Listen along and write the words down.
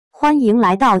欢迎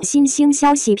来到新星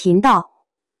消息频道，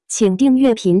请订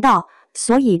阅频道，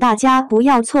所以大家不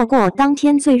要错过当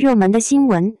天最热门的新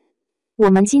闻。我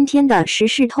们今天的时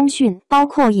事通讯包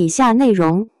括以下内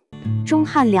容：钟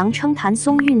汉良称谭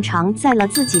松韵长在了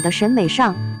自己的审美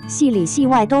上，戏里戏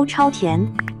外都超甜。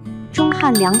钟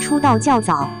汉良出道较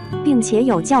早，并且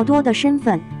有较多的身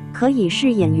份，可以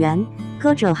是演员、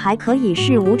歌者，还可以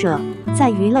是舞者，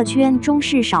在娱乐圈中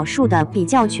是少数的比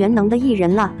较全能的艺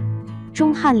人了。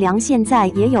钟汉良现在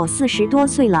也有40多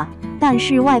岁了，但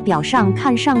是外表上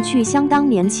看上去相当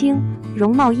年轻，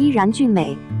容貌依然俊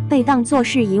美，被当作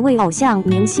是一位偶像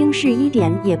明星是一点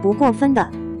也不过分的。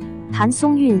谭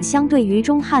松韵相对于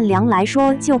钟汉良来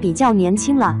说就比较年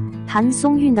轻了，谭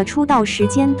松韵的出道时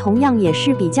间同样也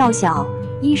是比较小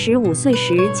，15岁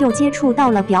时就接触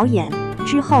到了表演，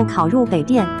之后考入北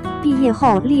电，毕业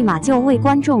后立马就为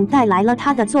观众带来了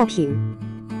他的作品。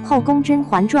后宫《甄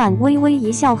嬛传》、微微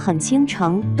一笑很倾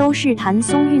城都是谭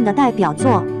松韵的代表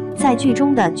作，在剧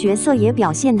中的角色也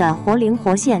表现得活灵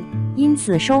活现，因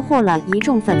此收获了一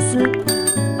众粉丝。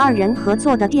二人合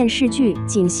作的电视剧《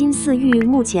锦心似玉》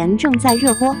目前正在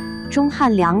热播，钟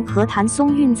汉良和谭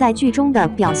松韵在剧中的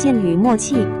表现与默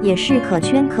契也是可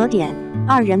圈可点，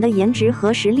二人的颜值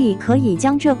和实力可以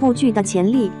将这部剧的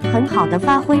潜力很好的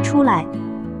发挥出来。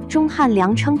钟汉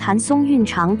良称谭松韵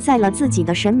长在了自己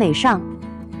的审美上。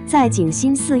在《锦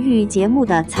心似玉》节目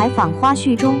的采访花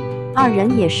絮中，二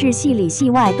人也是戏里戏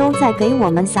外都在给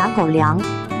我们撒狗粮，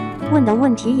问的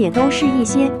问题也都是一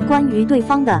些关于对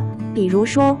方的，比如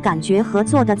说感觉合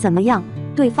作的怎么样，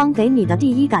对方给你的第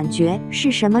一感觉是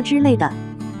什么之类的。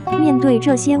面对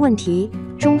这些问题，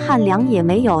钟汉良也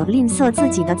没有吝啬自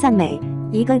己的赞美，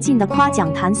一个劲的夸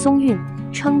奖谭松韵，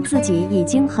称自己已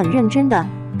经很认真的，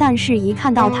但是一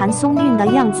看到谭松韵的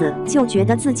样子，就觉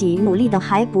得自己努力的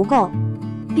还不够，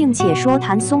并且说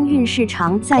谭松韵是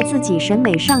长在自己审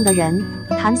美上的人。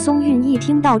谭松韵一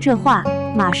听到这话，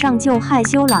马上就害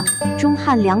羞了。钟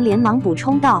汉良连忙补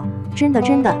充道：“真的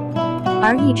真的。”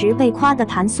而一直被夸的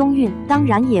谭松韵当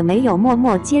然也没有默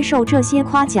默接受这些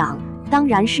夸奖，当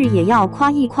然是也要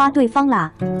夸一夸对方啦。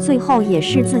最后也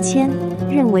是自谦，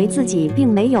认为自己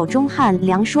并没有钟汉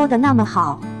良说的那么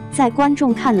好。在观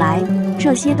众看来，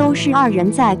这些都是二人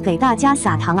在给大家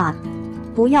撒糖啊！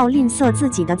不要吝啬自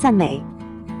己的赞美。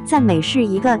赞美是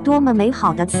一个多么美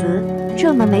好的词，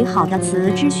这么美好的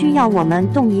词只需要我们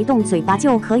动一动嘴巴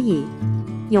就可以。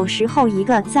有时候一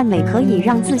个赞美可以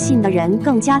让自信的人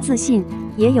更加自信，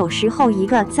也有时候一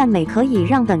个赞美可以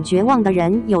让本绝望的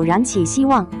人有燃起希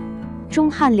望。钟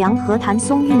汉良和谭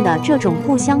松韵的这种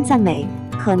互相赞美，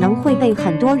可能会被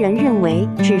很多人认为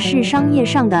只是商业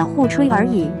上的互吹而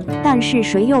已，但是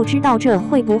谁又知道这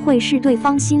会不会是对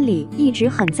方心里一直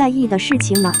很在意的事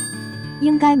情呢？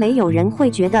应该没有人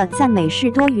会觉得赞美是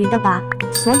多余的吧？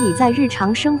所以在日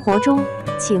常生活中，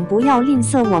请不要吝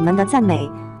啬我们的赞美。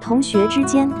同学之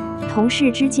间、同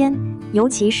事之间，尤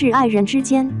其是爱人之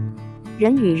间，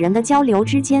人与人的交流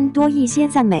之间多一些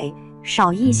赞美，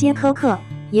少一些苛刻，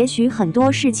也许很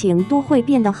多事情都会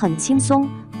变得很轻松，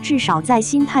至少在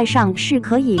心态上是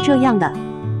可以这样的。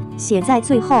写在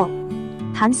最后。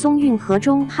谭松韵和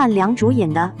钟汉良主演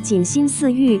的《锦心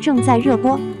似玉》正在热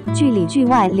播，剧里剧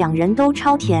外两人都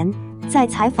超甜。在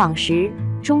采访时，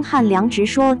钟汉良直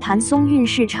说谭松韵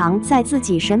是长在自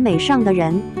己审美上的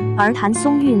人，而谭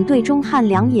松韵对钟汉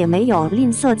良也没有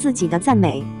吝啬自己的赞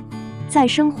美。在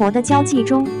生活的交际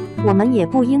中，我们也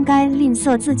不应该吝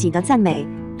啬自己的赞美，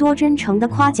多真诚地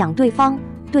夸奖对方，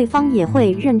对方也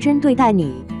会认真对待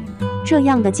你。这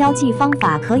样的交际方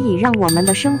法可以让我们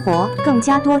的生活更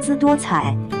加多姿多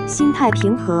彩，心态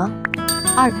平和。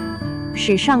2.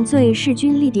 史上最势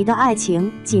均力敌的爱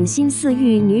情，锦心似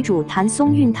玉女主谭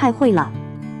松韵太会了。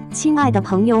亲爱的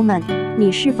朋友们，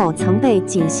你是否曾被《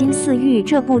锦心似玉》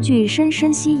这部剧深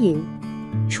深吸引？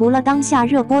除了当下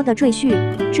热播的赘婿，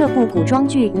这部古装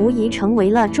剧无疑成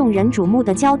为了众人瞩目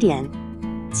的焦点。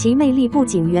其魅力不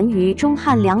仅源于钟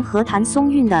汉良和谭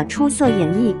松韵的出色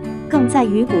演绎，更在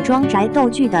于古装宅斗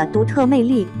剧的独特魅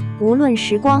力。无论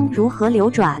时光如何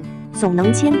流转，总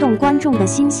能牵动观众的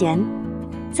心弦。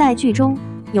在剧中，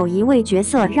有一位角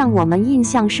色让我们印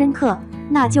象深刻，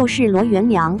那就是罗元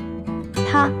娘。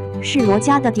她是罗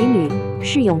家的嫡女，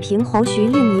是永平侯徐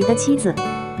令仪的妻子。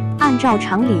按照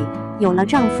常理，有了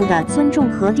丈夫的尊重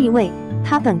和地位，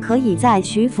她本可以在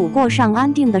徐府过上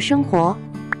安定的生活。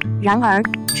然而，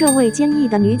这位坚毅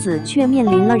的女子却面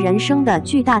临了人生的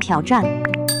巨大挑战。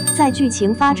在剧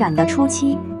情发展的初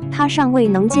期，她尚未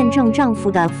能见证丈夫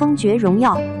的封爵荣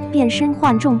耀，便身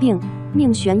患重病，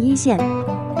命悬一线。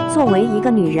作为一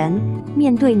个女人，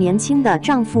面对年轻的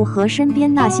丈夫和身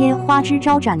边那些花枝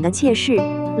招展的妾室，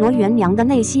罗元娘的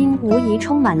内心无疑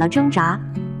充满了挣扎。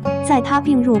在她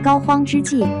病入膏肓之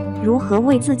际，如何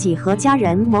为自己和家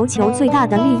人谋求最大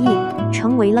的利益，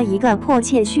成为了一个迫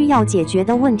切需要解决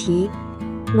的问题。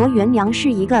罗元娘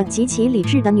是一个极其理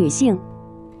智的女性，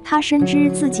她深知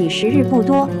自己时日不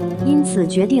多，因此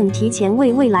决定提前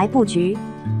为未来布局。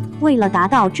为了达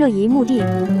到这一目的，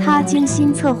她精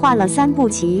心策划了3步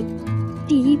棋。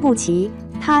第一步棋，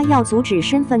她要阻止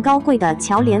身份高贵的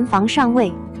乔连房上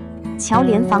位。乔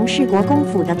连房是国公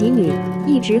府的嫡女，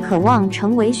一直渴望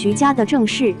成为徐家的正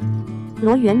室。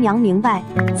罗元娘明白，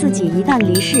自己一旦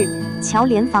离世，乔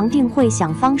连房定会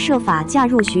想方设法嫁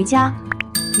入徐家。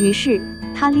于是，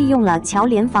她利用了乔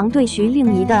连房对徐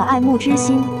令仪的爱慕之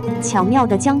心，巧妙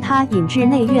地将她引至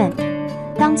内院。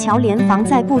当乔连房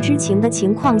在不知情的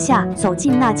情况下走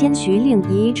进那间徐令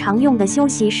仪常用的休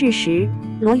息室时，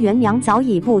罗元娘早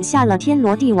已布下了天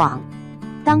罗地网。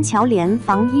当乔连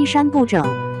房衣衫不整，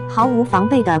毫无防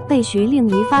备地被徐令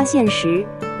仪发现时，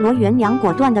罗元娘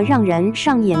果断地让人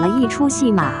上演了一出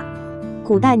戏码。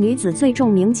古代女子最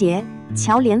重名节，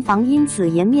乔连房因此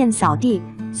颜面扫地，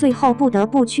最后不得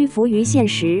不屈服于现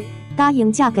实，答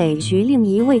应嫁给徐令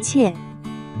仪为妾。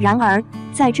然而，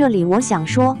在这里我想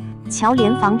说，乔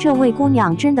连房这位姑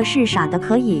娘真的是傻得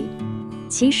可以。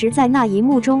其实，在那一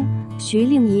幕中，徐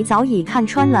令仪早已看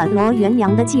穿了罗元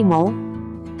娘的计谋。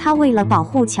她为了保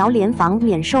护乔连房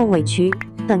免受委屈，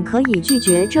本可以拒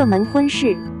绝这门婚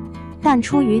事，但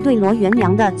出于对罗元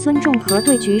娘的尊重和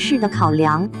对局势的考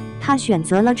量，她选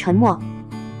择了沉默。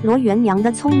罗元娘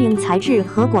的聪明才智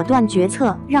和果断决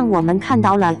策，让我们看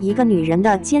到了一个女人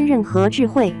的坚韧和智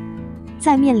慧。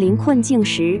在面临困境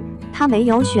时，她没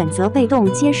有选择被动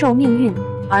接受命运，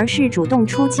而是主动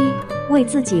出击，为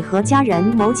自己和家人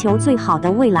谋求最好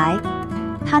的未来。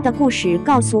她的故事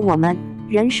告诉我们，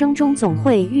人生中总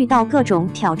会遇到各种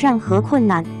挑战和困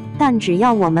难，但只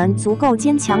要我们足够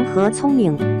坚强和聪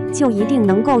明，就一定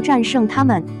能够战胜他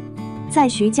们。在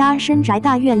徐家深宅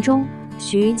大院中，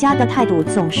徐家的态度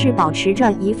总是保持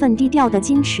着一份低调的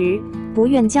矜持，不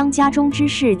愿将家中之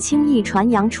事轻易传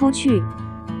扬出去。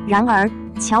然而，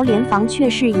乔连房却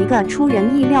是一个出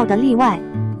人意料的例外。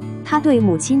他对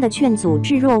母亲的劝阻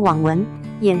置若罔闻，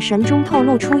眼神中透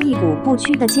露出一股不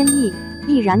屈的坚毅，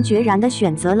毅然决然地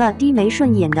选择了低眉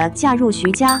顺眼地嫁入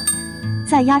徐家。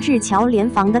在压制乔连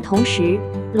房的同时，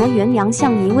罗元娘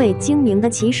像一位精明的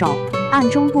棋手，暗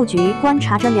中布局，观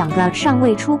察着2个尚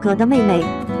未出阁的妹妹。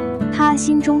她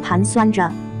心中盘算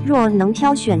着，若能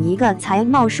挑选一个才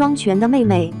貌双全的妹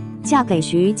妹，嫁给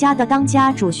徐家的当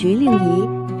家主徐令仪，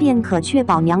便可确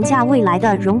保娘家未来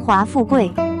的荣华富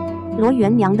贵。罗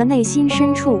元娘的内心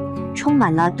深处充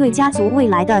满了对家族未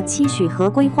来的期许和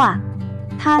规划。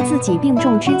她自己病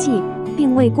重之际，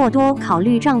并未过多考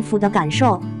虑丈夫的感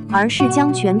受，而是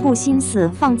将全部心思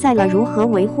放在了如何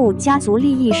维护家族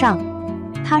利益上。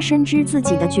她深知自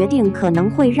己的决定可能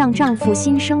会让丈夫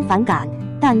心生反感，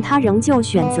但她仍旧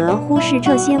选择忽视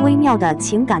这些微妙的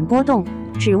情感波动，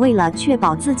只为了确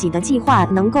保自己的计划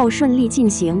能够顺利进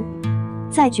行。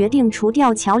在决定除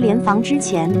掉乔连房之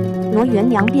前，罗元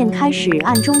娘便开始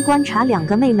暗中观察2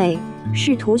个妹妹，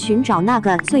试图寻找那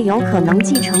个最有可能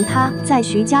继承她在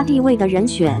徐家地位的人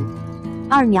选。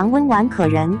二娘温婉可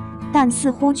人，但似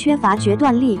乎缺乏决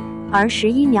断力，而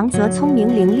11娘则聪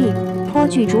明伶俐，颇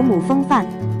具主母风范。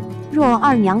若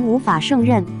二娘无法胜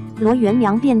任，罗元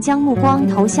娘便将目光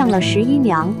投向了11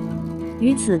娘。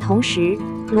与此同时，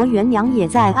罗元娘也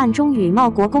在暗中与茂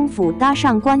国公府搭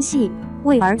上关系，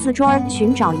为儿子Zhong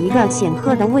寻找一个显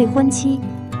赫的未婚妻。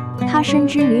她深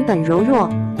知女本柔弱，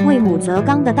为母则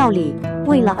刚的道理，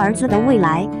为了儿子的未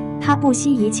来，她不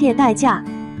惜一切代价。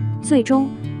最终，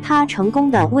她成功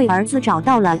地为儿子找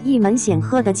到了一门显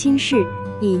赫的亲事，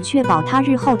以确保他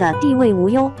日后的地位无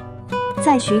忧。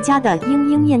在徐家的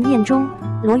莺莺燕燕中，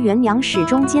罗元娘始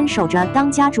终坚守着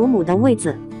当家主母的位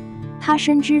子。她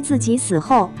深知自己死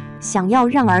后，想要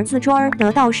让儿子Zhong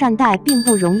得到善待并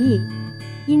不容易，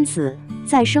因此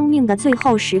在生命的最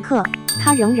后时刻，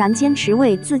她仍然坚持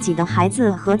为自己的孩子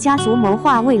和家族谋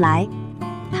划未来。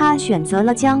她选择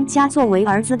了将家作为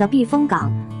儿子的避风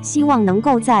港，希望能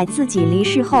够在自己离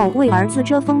世后为儿子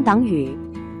遮风挡雨。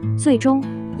最终，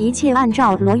一切按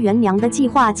照罗元娘的计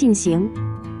划进行。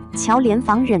乔连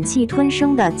房忍气吞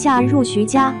声地嫁入徐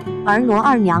家，而罗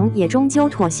二娘也终究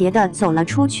妥协地走了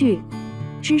出去。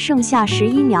只剩下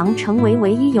11娘成为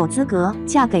唯一有资格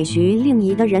嫁给徐令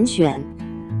仪的人选。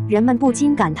人们不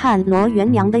禁感叹罗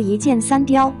元娘的一箭三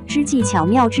雕之计巧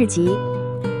妙至极。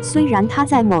虽然她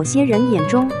在某些人眼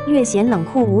中略显冷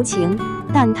酷无情，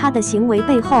但她的行为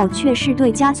背后却是对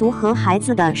家族和孩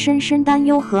子的深深担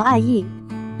忧和爱意。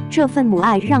这份母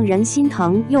爱让人心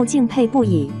疼又敬佩不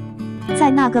已。在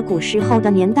那个古时候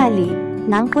的年代里，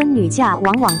男婚女嫁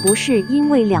往往不是因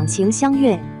为两情相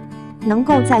悦，能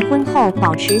够在婚后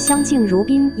保持相敬如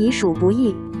宾已属不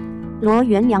易。罗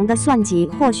元良的算计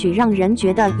或许让人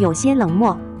觉得有些冷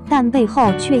漠，但背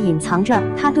后却隐藏着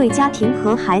他对家庭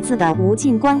和孩子的无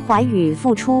尽关怀与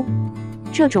付出。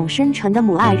这种深沉的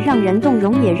母爱让人动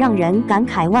容，也让人感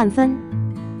慨万分。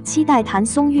期待谭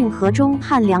松韵和钟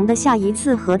汉良的下一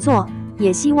次合作，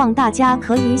也希望大家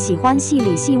可以喜欢戏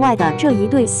里戏外的这一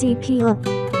对 CP。